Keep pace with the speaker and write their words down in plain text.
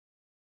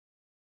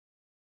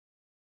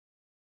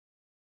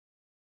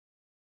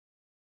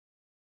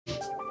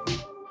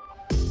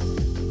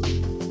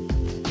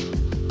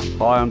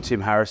Hi, I'm Tim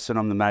Harrison.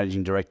 I'm the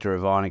Managing Director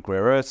of Ionic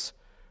Rare Earths.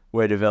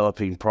 We're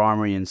developing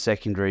primary and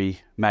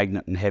secondary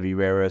magnet and heavy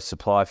rare earth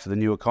supply for the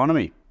new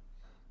economy.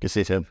 Good to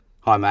see you, Tim.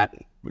 Hi, Matt.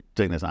 We're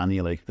doing this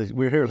annually.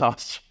 We were here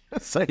last year,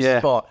 same Yeah.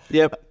 spot.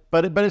 Yep.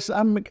 But it's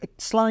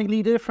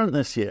slightly different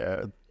this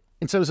year.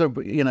 In terms of,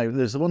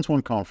 there's the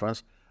one-to-one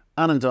conference,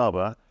 and in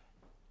Durban,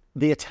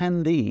 the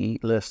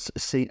attendee list,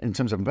 in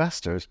terms of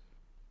investors,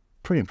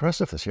 pretty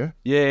impressive this year.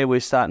 Yeah, we're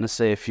starting to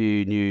see a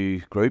few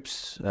new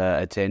groups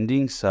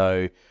attending.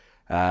 So,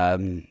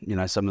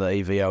 some of the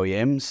EV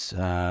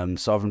OEMs,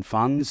 sovereign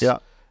funds,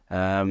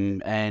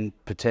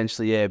 and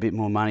potentially, a bit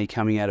more money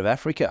coming out of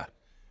Africa.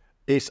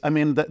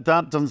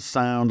 That doesn't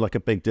sound like a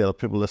big deal.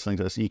 People listening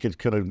to this, you could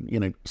kind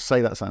of, say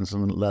that sentence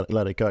and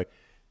let it go.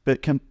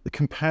 But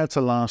compared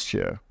to last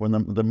year, when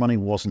the money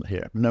wasn't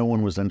here, no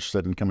one was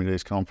interested in coming to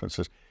these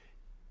conferences.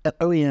 At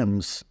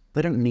OEMs,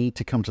 they don't need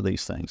to come to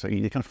these things.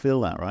 You kind of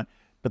feel that, right?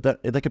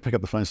 But they could pick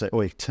up the phone and say,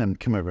 "Oi, Tim,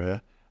 come over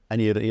here," and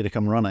you'd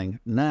come running.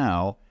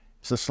 Now,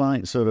 it's a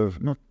slight sort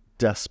of, not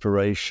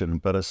desperation,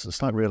 but it's a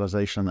slight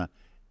realization that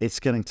it's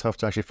getting tough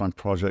to actually find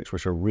projects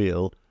which are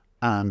real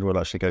and will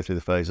actually go through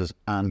the phases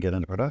and get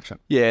into production.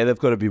 Yeah, they've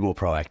got to be more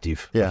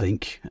proactive, Yeah. I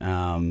think.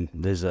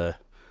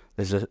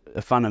 There's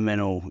a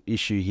fundamental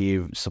issue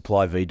here,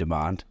 supply v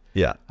demand.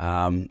 Yeah.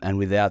 And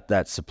without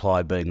that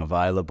supply being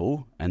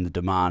available and the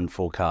demand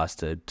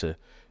forecasted to,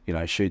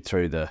 shoot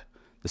through the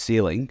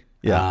ceiling,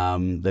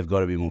 they've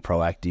got to be more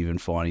proactive in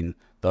finding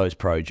those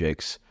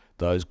projects,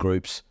 those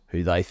groups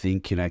who they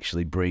think can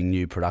actually bring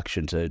new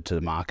production to the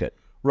market.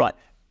 Right.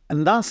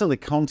 And that's in the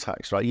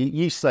context, right?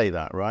 You say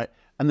that, right?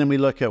 And then we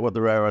look at what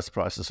the rare earth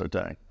prices are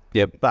doing.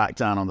 Yep. Back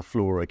down on the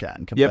floor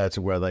again compared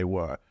to where they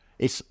were.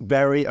 It's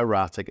very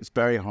erratic. It's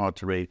very hard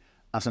to read.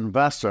 As an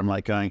investor, I'm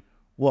like going,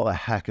 what the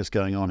heck is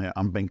going on here?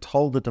 I'm being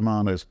told the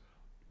demand is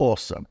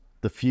awesome.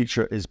 The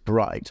future is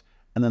bright.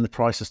 And then the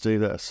prices do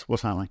this.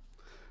 What's happening?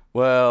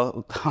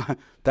 Well,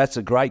 that's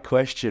a great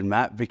question,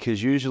 Matt,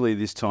 because usually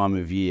this time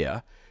of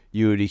year,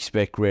 you would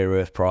expect rare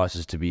earth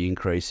prices to be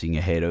increasing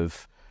ahead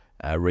of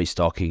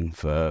restocking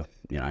for,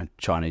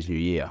 Chinese New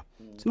Year.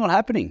 It's not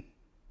happening.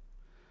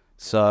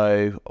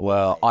 So,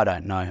 well, I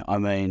don't know. I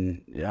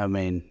mean,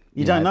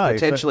 you don't know.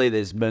 Potentially,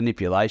 there's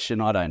manipulation.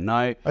 I don't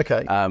know.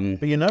 Okay.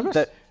 But you're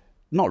nervous?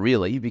 Not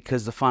really,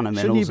 because the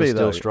fundamentals are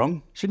still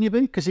strong. Shouldn't you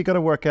be? Because you've got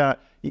to work out.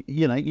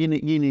 You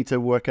need to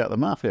work out the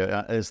math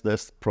here. Is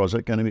this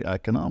project going to be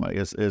economic?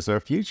 Is there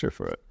a future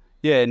for it?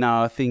 Yeah.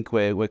 No, I think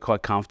we're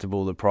quite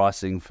comfortable. The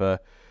pricing for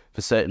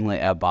certainly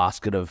our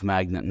basket of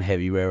magnet and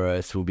heavy rare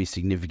earths will be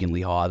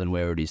significantly higher than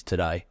where it is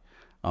today.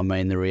 I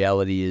mean, the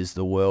reality is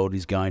the world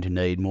is going to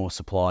need more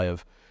supply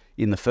of,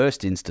 in the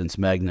first instance,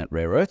 magnet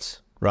rare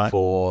earths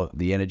for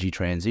the energy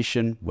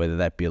transition, whether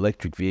that be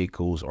electric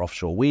vehicles or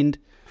offshore wind.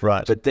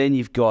 Right. But then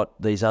you've got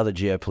these other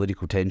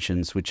geopolitical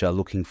tensions which are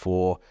looking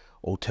for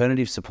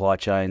alternative supply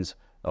chains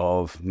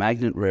of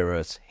magnet rare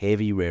earths,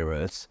 heavy rare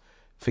earths,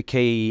 for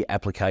key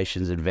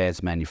applications,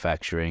 advanced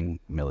manufacturing,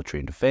 military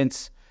and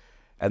defence.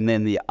 And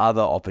then the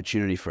other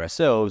opportunity for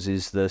ourselves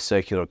is the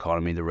circular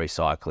economy, the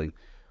recycling,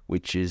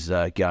 which is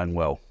going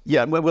well.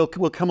 Yeah, we'll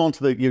come on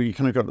to the, you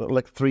kind of got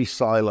like three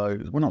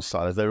silos. Well, not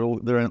silos, they're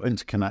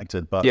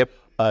interconnected, but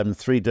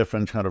three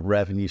different kind of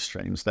revenue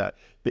streams that.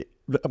 But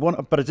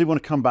I do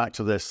want to come back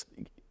to this,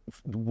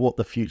 what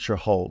the future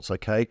holds,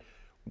 okay?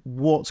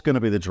 What's going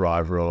to be the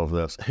driver of all of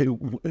this?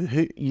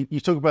 You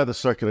talk about the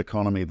circular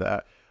economy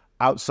there.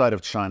 Outside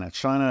of China,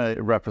 China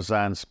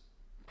represents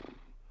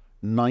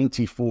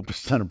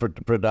 94%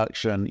 of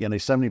production,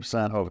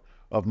 70%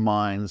 of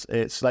mines.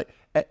 It's like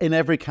in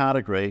every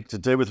category to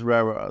do with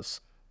rare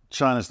earths,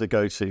 China's the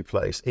go-to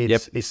place.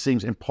 It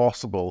seems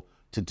impossible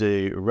to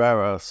do rare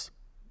earths,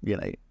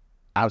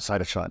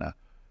 outside of China.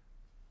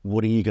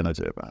 What are you going to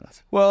do about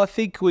it? Well, I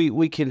think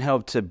we can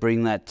help to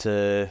bring that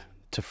to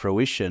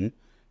fruition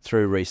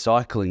through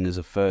recycling as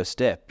a first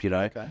step,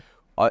 Okay.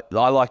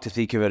 I like to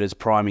think of it as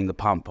priming the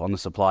pump on the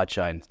supply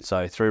chain.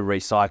 So through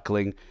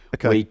recycling,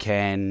 we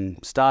can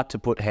start to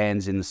put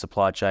hands in the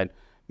supply chain,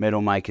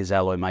 metal makers,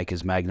 alloy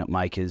makers, magnet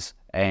makers,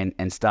 and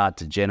start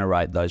to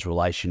generate those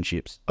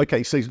relationships.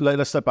 Okay, so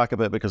let's step back a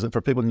bit, because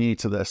for people new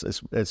to this,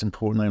 it's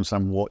important to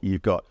understand what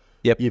you've got.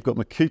 Yep. You've got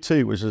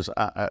Makuutu, which is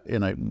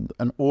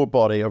an ore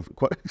body of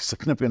quite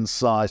significant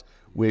size,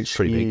 which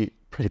pretty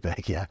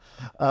big, yeah.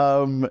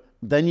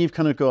 Then you've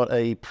kind of got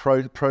a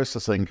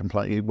processing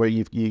component where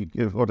you've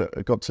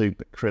got to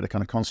create a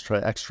kind of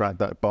concentrate, extract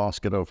that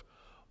basket of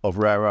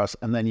rare earths,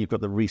 and then you've got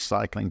the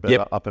recycling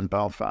bit up in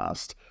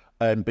Belfast.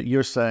 But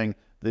you're saying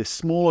the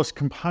smallest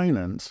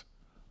component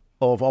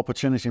of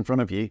opportunity in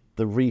front of you,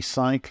 the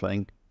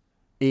recycling,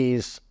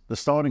 is the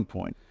starting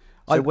point.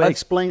 So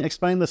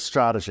explain the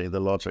strategy,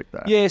 the logic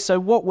there. Yeah, so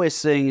what we're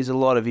seeing is a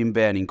lot of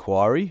inbound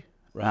inquiry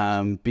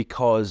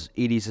because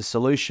it is a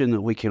solution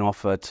that we can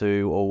offer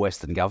to all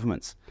Western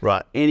governments.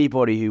 Right.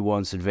 Anybody who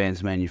wants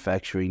advanced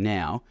manufacturing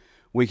now,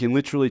 we can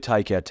literally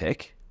take our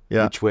tech,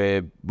 which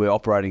we're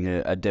operating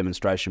a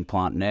demonstration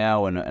plant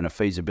now and a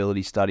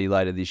feasibility study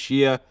later this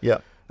year. Yeah.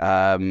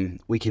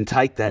 We can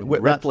take that,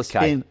 That's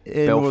replicate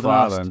in Northern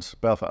Ireland,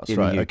 Belfast, in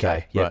right? the UK,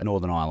 Okay, yeah, right.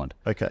 Northern Ireland.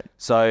 Okay.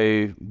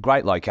 So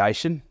great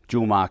location,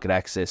 dual market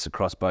access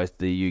across both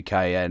the UK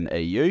and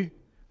EU,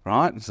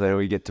 right? So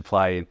we get to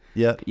play in,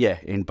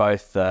 in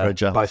both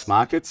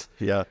markets.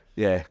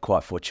 Yeah,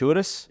 quite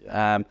fortuitous.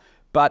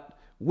 But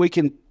we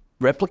can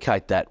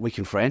replicate that. We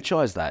can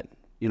franchise that.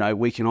 You know,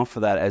 we can offer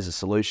that as a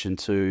solution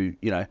to,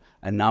 you know,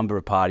 a number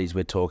of parties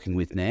we're talking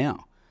with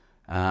now,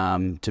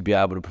 to be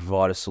able to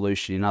provide a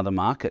solution in other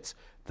markets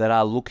that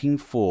are looking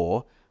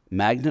for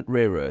magnet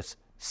rare earths,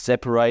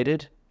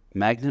 separated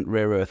magnet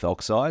rare earth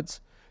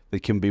oxides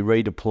that can be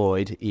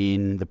redeployed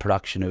in the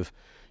production of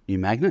new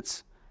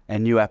magnets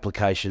and new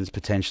applications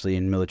potentially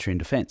in military and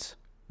defence.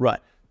 Right.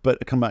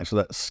 But come back to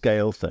that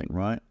scale thing,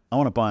 right? I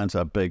want to buy into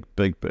a big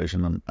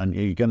vision, and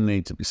you're going to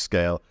need to be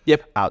scale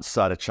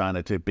outside of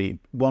China to be,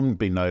 one,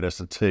 be noticed,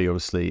 and two,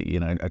 obviously, you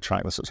know,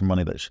 attract the sorts of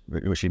money that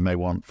which you may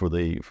want for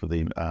the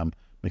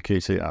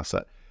Makuutu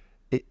asset.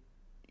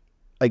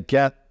 I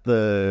get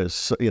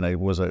the, you know,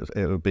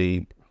 it would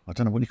be, I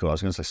don't know what you call it, I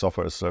was going to say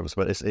software as a service,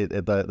 but it's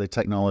the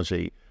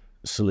technology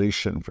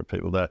solution for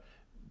people there.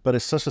 But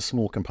it's such a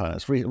small component.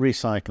 It's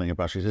recycling of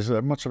batteries. Is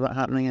there much of that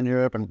happening in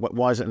Europe, and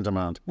why is it in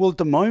demand? Well, at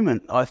the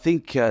moment, I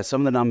think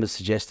some of the numbers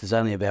suggest there's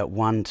only about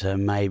 1 to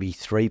maybe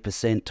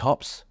 3%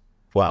 tops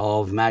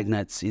of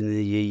magnets in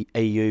the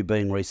EU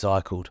being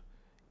recycled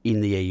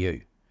in the EU.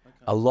 Okay.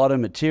 A lot of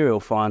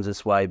material finds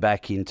its way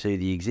back into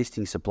the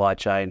existing supply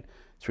chain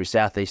through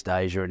Southeast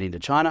Asia and into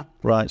China,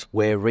 right,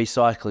 where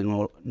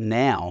recycling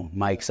now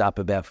makes up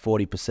about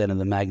 40% of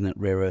the magnet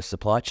rare earth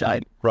supply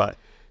chain. Right.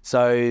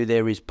 So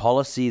there is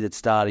policy that's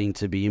starting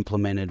to be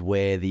implemented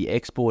where the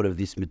export of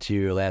this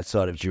material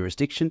outside of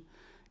jurisdiction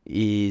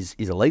is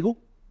illegal,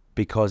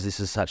 because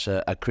this is such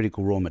a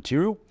critical raw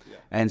material. Yeah.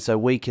 And so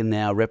we can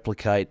now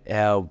replicate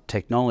our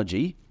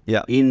technology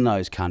in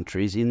those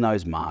countries, in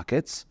those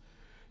markets,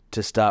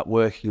 to start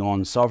working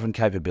on sovereign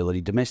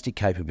capability, domestic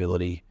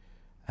capability,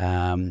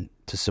 to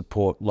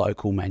support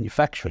local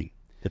manufacturing.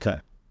 Okay.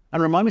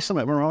 And remind me some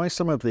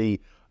of the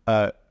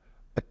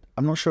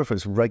I'm not sure if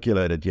it's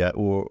regulated yet,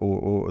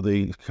 or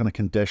the kind of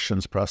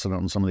conditions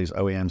precedent on some of these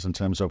OEMs in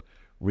terms of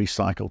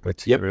recycled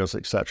materials,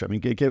 etc. I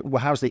mean,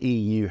 how's the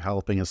EU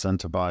helping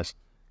incentivize?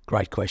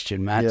 Great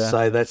question, Matt. Yeah.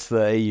 So that's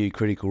the EU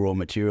Critical Raw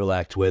Material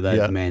Act, where they've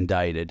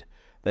mandated.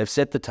 They've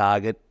set the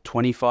target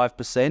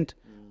 25%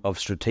 of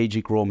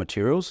strategic raw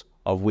materials,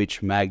 of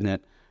which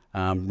magnet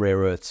rare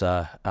earths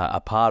are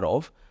part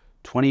of.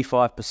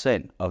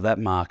 25% of that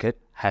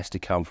market has to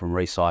come from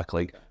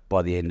recycling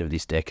by the end of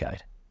this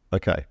decade.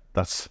 Okay,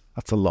 that's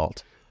a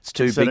lot. It's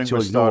too big to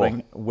ignore.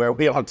 Where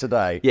we are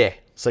today. Yeah.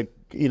 So,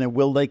 you know,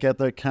 will they get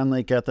there? Can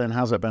they get there? And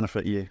how does that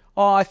benefit you?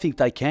 Oh, I think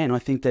they can. I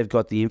think they've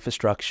got the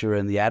infrastructure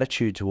and the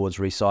attitude towards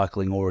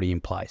recycling already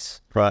in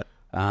place. Right.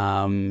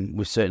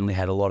 We've certainly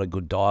had a lot of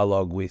good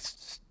dialogue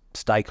with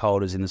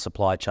stakeholders in the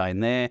supply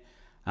chain there,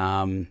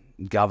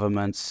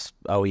 governments,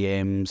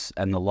 OEMs,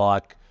 and the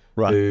like,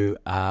 who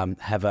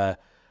have a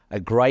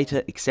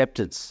greater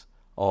acceptance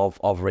of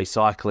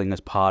recycling as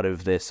part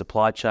of their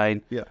supply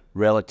chain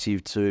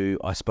relative to,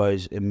 I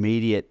suppose,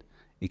 immediate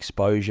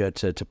exposure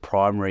to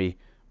primary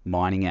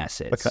mining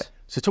assets. Okay.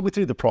 So talk me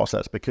through the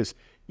process, because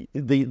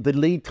the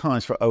lead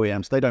times for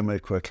OEMs, they don't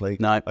move quickly.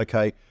 No.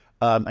 Okay.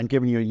 And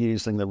given you're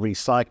using the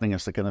recycling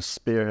as the kind of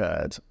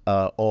spearhead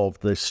of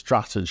the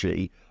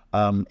strategy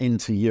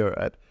into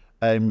Europe,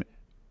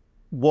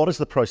 what is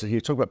the process?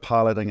 You talk about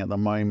piloting at the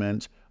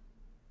moment.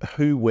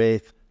 Who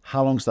with?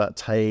 How long does that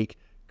take?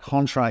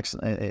 Contracts,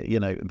 you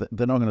know,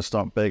 they're not going to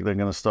start big. They're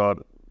going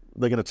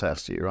to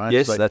test you, right?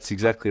 Yes, that's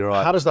exactly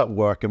right. How does that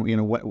work? And, you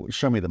know,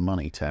 show me the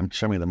money, Tim.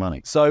 Show me the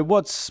money. So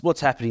what's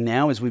happening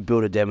now is we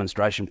built a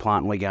demonstration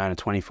plant, and we're going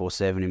to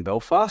 24/7 in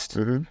Belfast.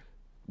 Mm-hmm.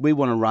 We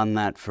want to run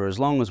that for as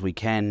long as we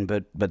can,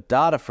 but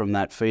data from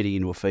that feeding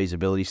into a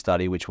feasibility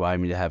study, which we're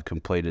aiming to have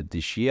completed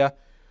this year.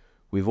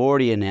 We've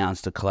already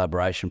announced a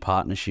collaboration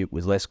partnership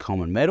with Less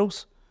Common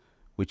Metals,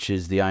 which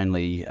is the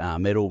only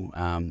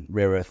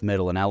rare earth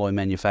metal and alloy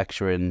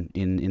manufacturer in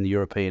the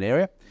European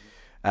area,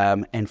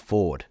 and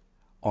Ford,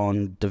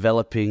 on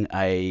developing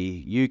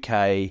a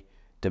UK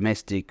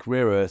domestic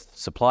rare earth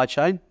supply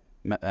chain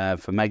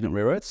for magnet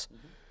rare earths.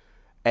 Mm-hmm.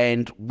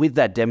 And with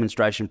that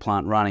demonstration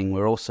plant running,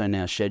 we're also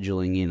now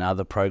scheduling in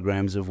other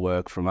programs of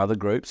work from other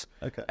groups,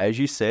 as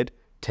you said,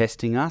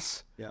 testing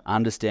us,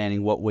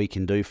 understanding what we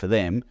can do for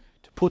them,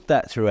 to put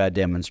that through our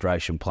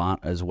demonstration plant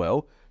as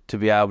well, to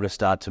be able to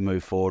start to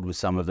move forward with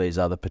some of these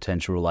other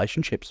potential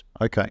relationships.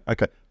 Okay.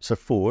 So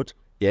Ford.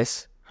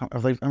 Yes. How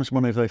much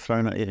money have they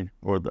thrown at you,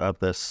 or at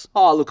this?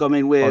 Oh, look, I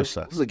mean,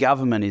 the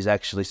government is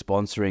actually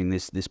sponsoring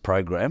this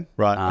program.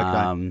 Right.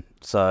 Okay.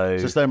 So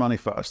it's their money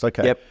first.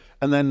 Okay. Yep.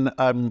 And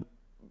then,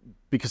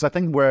 because I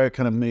think where it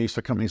kind of moves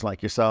for companies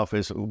like yourself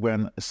is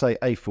when, say,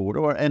 a Ford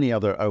or any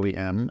other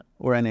OEM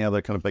or any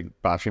other kind of big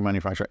battery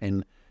manufacturer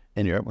in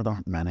Europe, well, there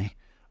aren't many.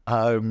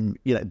 You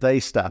know, they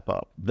step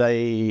up,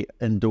 they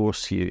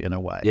endorse you in a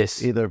way,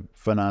 either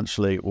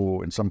financially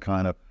or in some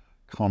kind of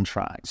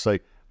contract. So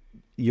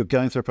you're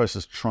going through a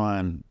process to try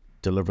and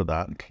deliver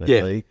that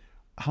clearly.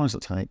 How long does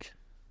it take?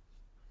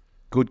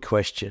 Good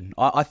question.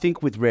 I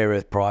think with rare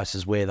earth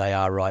prices where they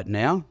are right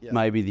now,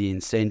 maybe the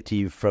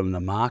incentive from the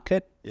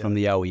market, from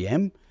the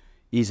OEM,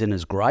 isn't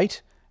as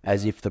great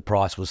as if the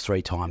price was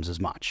 3 times as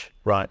much.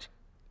 Right.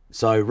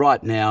 So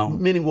right now...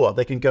 Meaning what?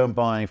 They can go and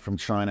buy from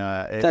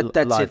China. That's it.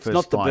 It's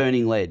not the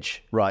burning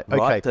ledge. Right,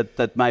 okay.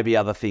 That maybe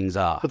other things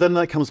are. But then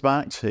that comes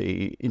back to,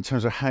 in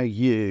terms of how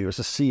you, as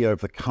a CEO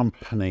of the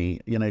company,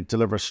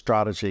 deliver a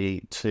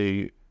strategy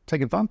to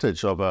take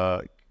advantage of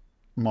a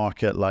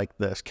market like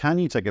this. Can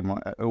you take it,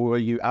 or are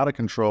you out of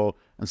control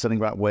and sitting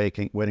back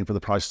waiting for the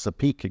prices to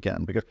peak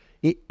again? Because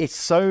it's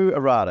so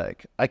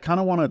erratic. I kind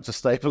of want it to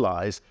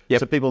stabilize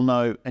so people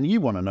know, and you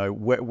want to know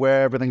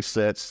where everything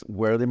sits,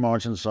 where the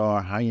margins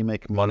are, how you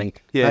make money,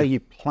 how you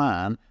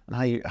plan,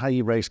 and how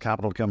you raise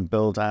capital to come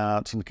build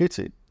out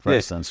Makuutu, for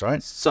instance,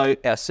 right? So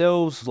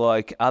ourselves,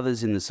 like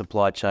others in the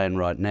supply chain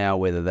right now,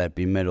 whether that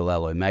be metal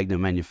alloy magnet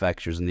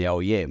manufacturers and the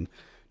OEM,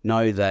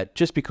 know that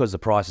just because the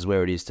price is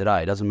where it is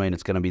today doesn't mean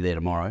it's going to be there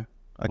tomorrow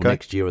or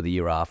next year or the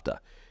year after.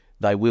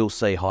 They will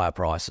see higher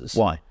prices.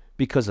 Why?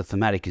 Because the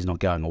thematic is not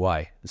going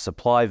away. The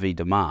supply v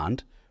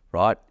demand,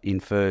 right,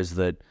 infers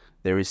that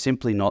there is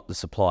simply not the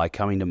supply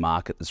coming to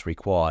market that's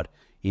required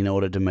in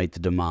order to meet the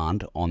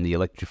demand on the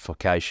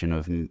electrification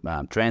of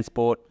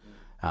transport,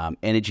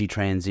 energy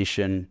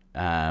transition,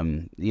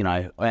 and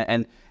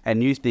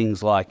new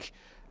things like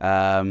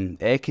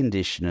air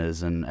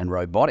conditioners and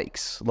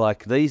robotics.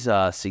 Like, these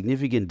are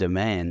significant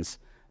demands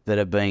that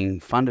are being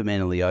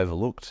fundamentally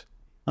overlooked.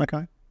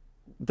 Okay.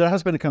 There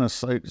has been a kind of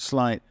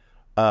slight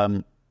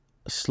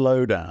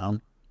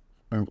slowdown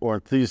or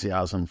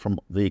enthusiasm from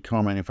the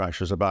car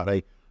manufacturers about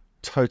a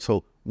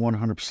total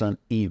 100%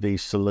 EV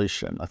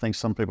solution. I think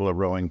some people are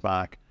rowing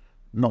back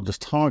not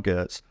just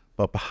targets,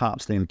 but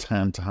perhaps the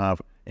intent to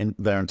have in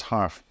their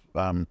entire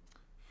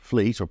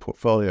fleet or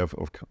portfolio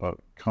of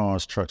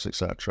cars, trucks,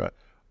 etc.,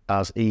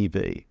 as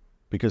EV,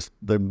 because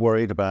they're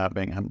worried about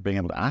being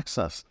able to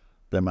access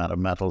the amount of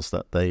metals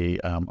that they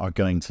are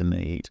going to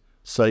need.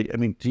 So, I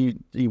mean, are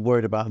you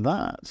worried about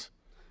that?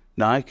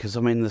 No, because,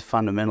 I mean, the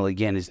fundamental,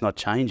 again, is not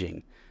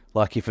changing.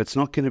 Like, if it's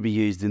not going to be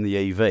used in the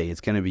EV,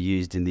 it's going to be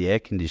used in the air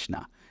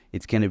conditioner.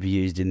 It's going to be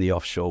used in the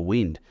offshore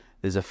wind.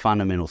 There's a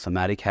fundamental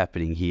thematic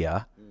happening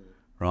here,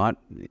 right?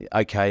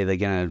 Okay, they're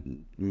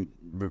going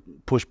to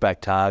push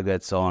back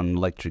targets on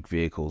electric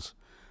vehicles,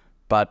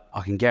 but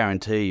I can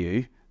guarantee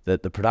you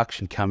that the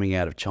production coming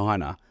out of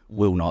China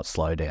will not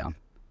slow down.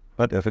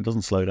 But if it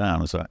doesn't slow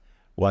down,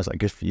 why is that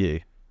good for you?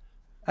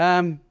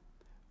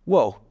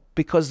 Well,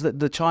 because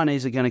the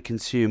Chinese are going to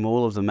consume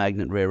all of the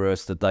magnet rare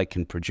earths that they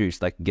can produce,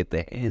 they can get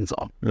their hands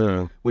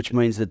on, which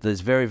means that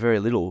there's very, very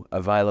little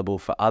available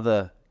for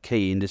other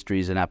key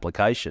industries and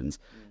applications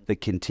that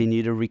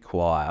continue to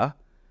require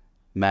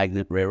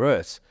magnet rare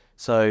earths.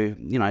 So,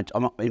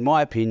 in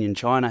my opinion,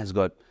 China has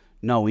got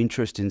no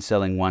interest in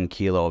selling 1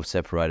 kilo of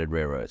separated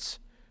rare earths.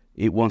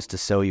 It wants to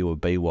sell you a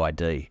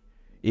BYD.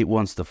 It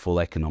wants the full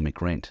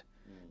economic rent.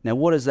 Now,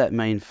 what does that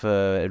mean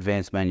for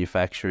advanced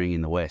manufacturing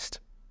in the West?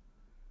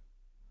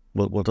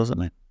 What does it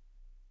mean?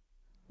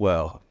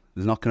 Well,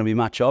 there's not going to be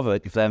much of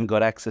it if they haven't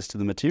got access to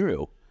the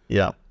material.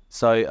 Yeah.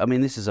 So, I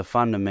mean, this is a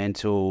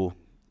fundamental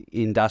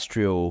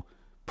industrial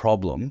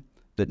problem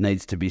that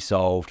needs to be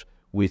solved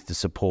with the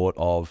support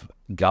of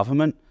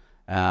government.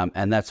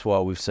 And that's why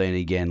we've seen,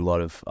 again, a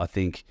lot of, I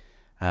think,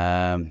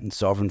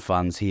 sovereign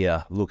funds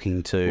here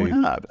looking to... We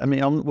have. I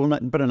mean, we'll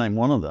better name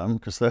one of them,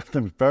 because they're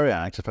very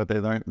active.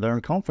 They're in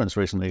a conference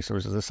recently, so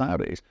is the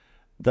Saudis.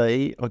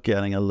 They are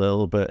getting a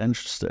little bit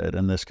interested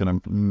in this kind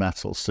of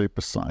metal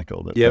super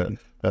cycle that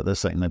they're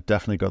saying. They've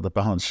definitely got the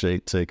balance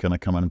sheet to kind of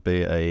come and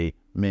be a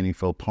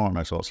meaningful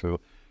partner to lots of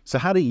people. So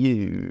how do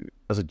you,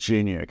 as a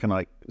junior,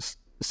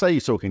 say you're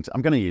talking to...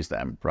 I'm going to use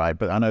them, right?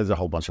 But I know there's a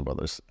whole bunch of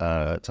others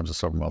in terms of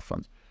sovereign wealth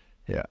funds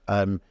here.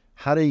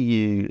 How do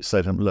you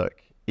say to them, look,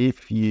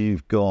 if you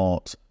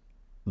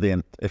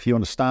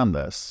understand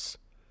this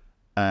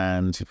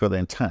and you've got the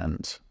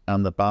intent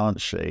and the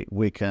balance sheet,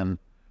 we can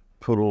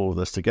put all of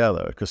this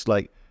together? Because,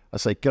 like I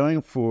say,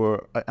 going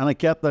for, and I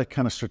get the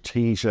kind of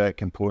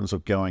strategic importance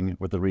of going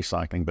with the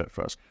recycling bit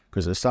first,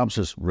 because it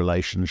establishes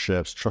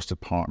relationships,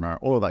 trusted partner,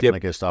 all of that kind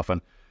of good stuff.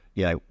 And,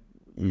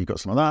 you've got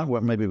some of that,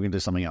 well, maybe we can do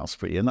something else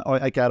for you. And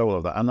I get all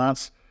of that. And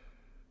that's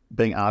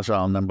being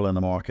agile and nimble in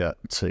the market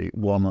to,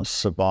 one,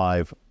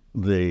 survive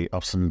the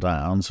ups and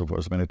downs of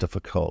what's been a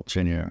difficult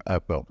junior,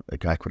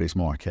 equities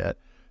market.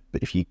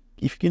 But if you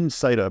can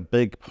say to a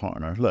big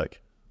partner, look,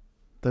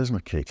 there's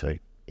Makuutu,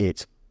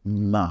 it's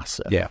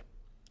massive. Yeah.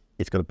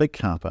 It's got a big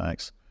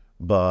capex,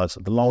 but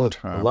the long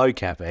term... Low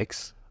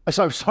capex.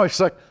 Sorry.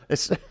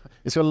 It's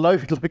got a low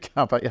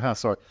capex. Yeah,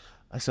 sorry.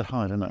 I said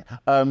high, didn't I?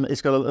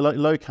 It's got a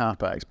low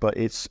capex, but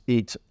it's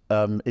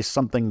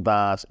something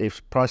that,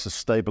 if prices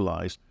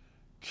stabilize,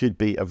 could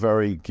be a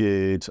very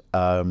good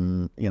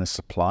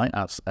supply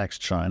at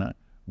ex-China.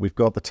 We've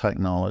got the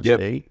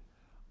technology,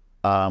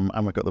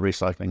 and we've got the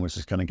recycling, which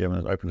is kind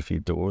of open a few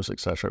doors,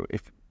 etc.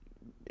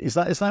 Is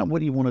that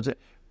what you want to do?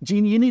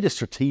 you need a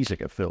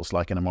strategic, it feels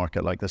like, in a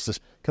market like this,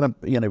 kind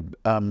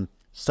of,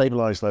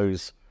 stabilize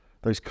those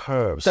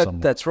curves.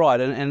 That's right.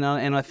 And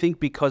I think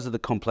because of the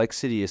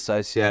complexity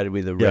associated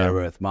with the rare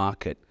earth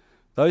market,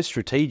 those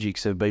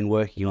strategics have been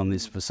working on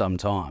this for some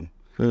time.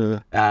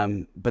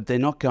 But they're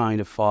not going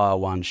to fire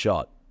one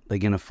shot. They're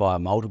going to fire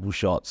multiple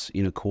shots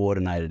in a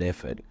coordinated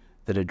effort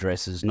that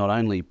addresses not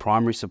only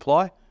primary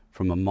supply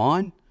from a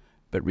mine,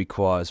 but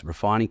requires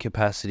refining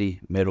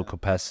capacity, metal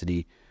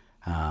capacity,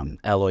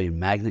 alloy and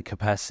magnet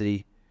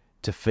capacity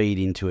to feed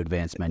into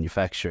advanced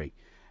manufacturing.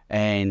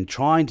 And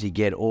trying to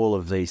get all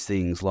of these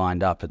things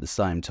lined up at the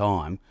same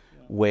time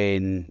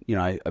when,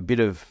 a bit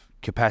of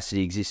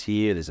capacity exists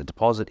here, there's a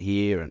deposit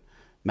here and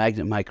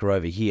magnet maker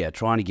over here,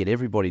 trying to get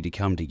everybody to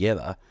come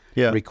together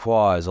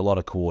requires a lot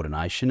of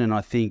coordination. And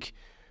I think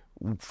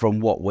from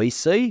what we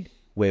see,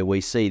 where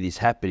we see this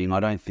happening, I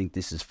don't think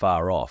this is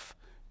far off,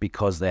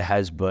 because there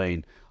has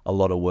been a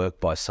lot of work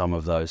by some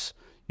of those,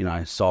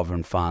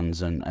 sovereign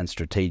funds and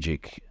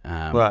strategic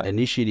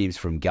initiatives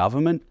from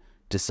government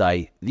to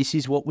say, this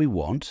is what we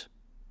want,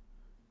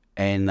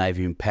 and they've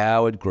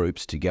empowered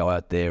groups to go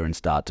out there and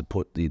start to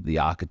put the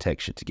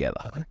architecture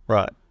together.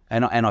 Right.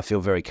 And I feel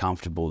very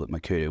comfortable that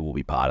Makuutu will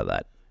be part of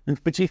that.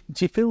 But do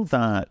you feel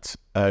that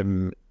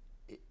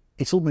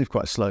it's all moved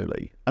quite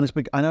slowly? And it's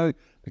I know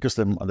because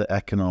the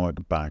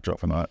economic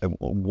backdrop and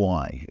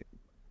why.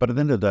 But at the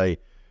end of the day,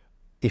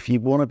 if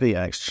you want to be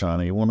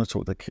ex-China, you want to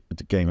talk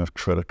the game of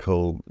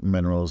critical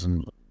minerals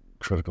and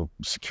critical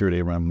security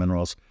around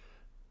minerals,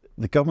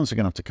 the governments are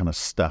going to have to kind of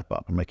step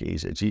up and make it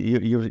easier.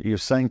 You're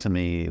saying to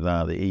me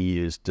that the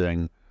EU is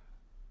doing,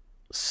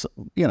 some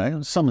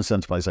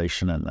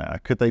incentivization in there.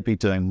 Could they be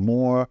doing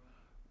more?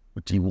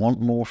 Do you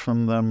want more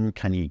from them?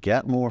 Can you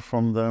get more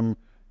from them?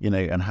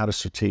 And how do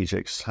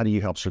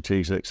you help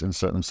strategics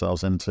insert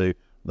themselves into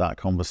that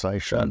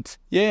conversation?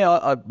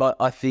 Yeah,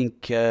 I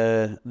think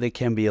there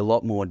can be a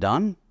lot more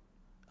done.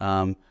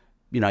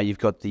 You've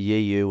got the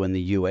EU and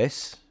the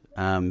US,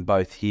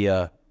 both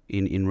here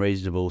in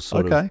reasonable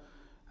sort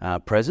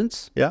of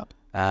presence. Yeah.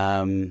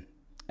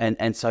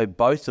 And so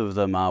both of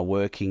them are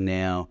working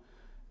now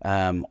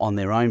on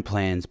their own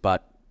plans,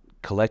 but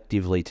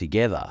collectively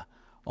together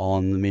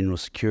on the mineral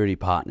security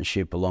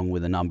partnership along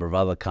with a number of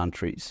other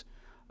countries.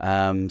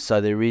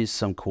 So there is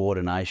some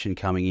coordination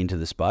coming into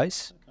the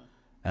space.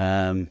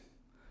 But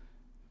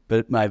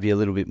maybe a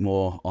little bit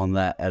more on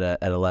that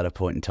at a later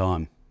point in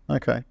time.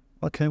 Okay,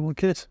 well,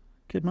 good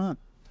man.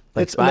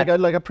 Thanks, Matt.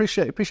 I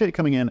appreciate you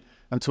coming in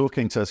and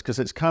talking to us, because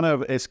it's kind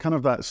of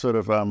that sort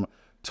of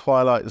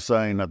twilight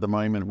zone at the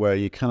moment where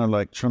you're kind of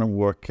like trying to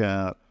work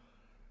out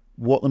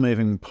what the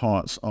moving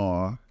parts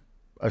are.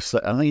 I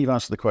think you've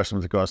answered the question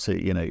with regards to,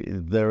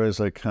 there is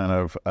a kind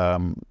of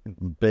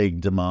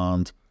big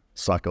demand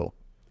cycle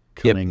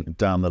coming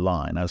down the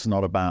line. And it's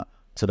not about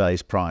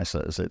today's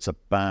prices. It's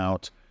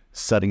about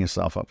setting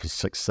yourself up for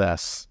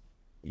success,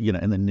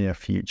 in the near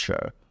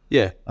future.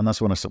 Yeah. And that's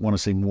what I want to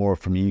see more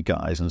from you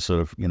guys, and sort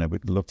of,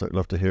 we'd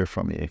love to hear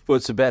from you. Well,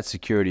 it's about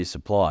security of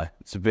supply.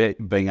 It's about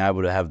being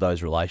able to have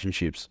those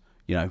relationships.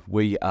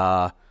 We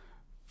are,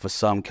 for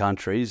some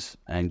countries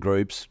and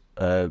groups,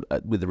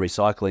 with the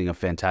recycling, a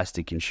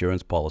fantastic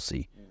insurance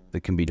policy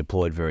that can be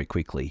deployed very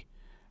quickly.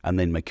 And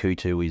then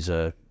Makuutu is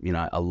a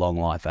long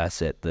life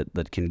asset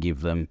that can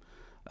give them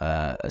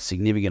a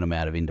significant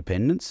amount of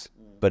independence,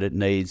 but it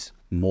needs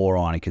more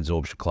ionic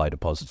adsorption clay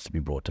deposits to be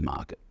brought to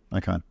market.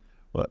 Okay.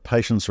 Well,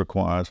 patience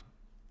required.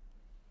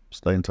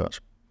 Stay in touch.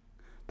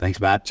 Thanks,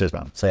 Matt. Cheers,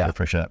 man. See ya. I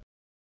appreciate it.